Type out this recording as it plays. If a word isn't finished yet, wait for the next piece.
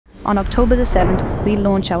on October the 7th, we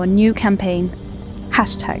launch our new campaign,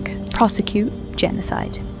 #Prosecute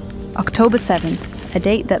Genocide. October 7th, a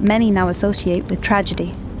date that many now associate with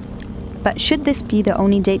tragedy. But should this be the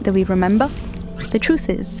only date that we remember? The truth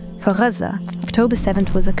is, for Gaza, October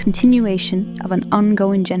 7th was a continuation of an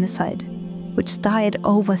ongoing genocide, which started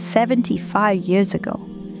over 75 years ago.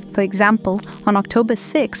 For example, on October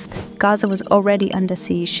 6th, Gaza was already under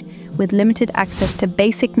siege, with limited access to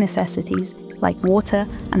basic necessities like water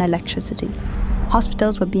and electricity.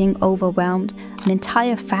 Hospitals were being overwhelmed, and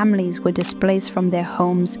entire families were displaced from their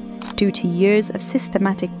homes due to years of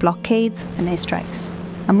systematic blockades and airstrikes.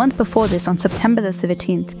 A month before this, on September the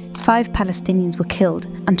 17th, 5 Palestinians were killed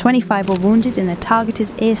and 25 were wounded in a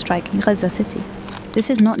targeted airstrike in Gaza City. This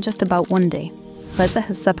is not just about one day. Gaza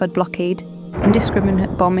has suffered blockade,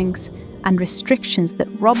 indiscriminate bombings, and restrictions that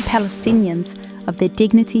rob Palestinians of their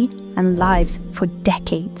dignity and lives for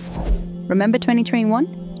decades. Remember 2021?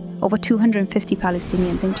 Over 250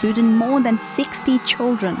 Palestinians, including more than 60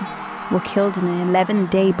 children, were killed in an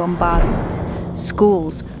 11-day bombardment.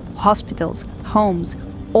 Schools, hospitals, homes,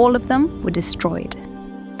 all of them were destroyed.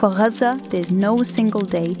 For Gaza, there's no single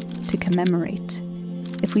day to commemorate.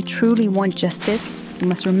 If we truly want justice, we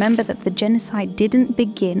must remember that the genocide didn't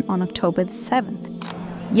begin on October the 7th.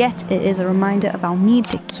 Yet it is a reminder of our need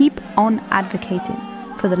to keep on advocating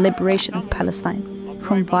for the liberation of Palestine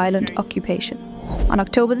from violent occupation. On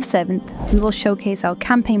October the 7th, we will showcase our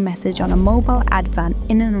campaign message on a mobile ad van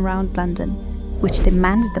in and around London, which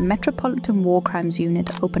demands the Metropolitan War Crimes Unit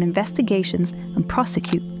open investigations and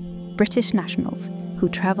prosecute British nationals who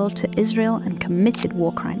travelled to Israel and committed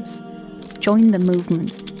war crimes. Join the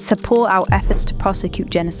movement, support our efforts to prosecute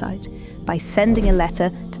genocide by sending a letter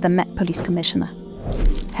to the Met Police Commissioner.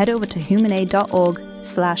 Head over to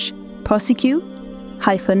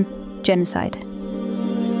humanaid.org/prosecute-genocide.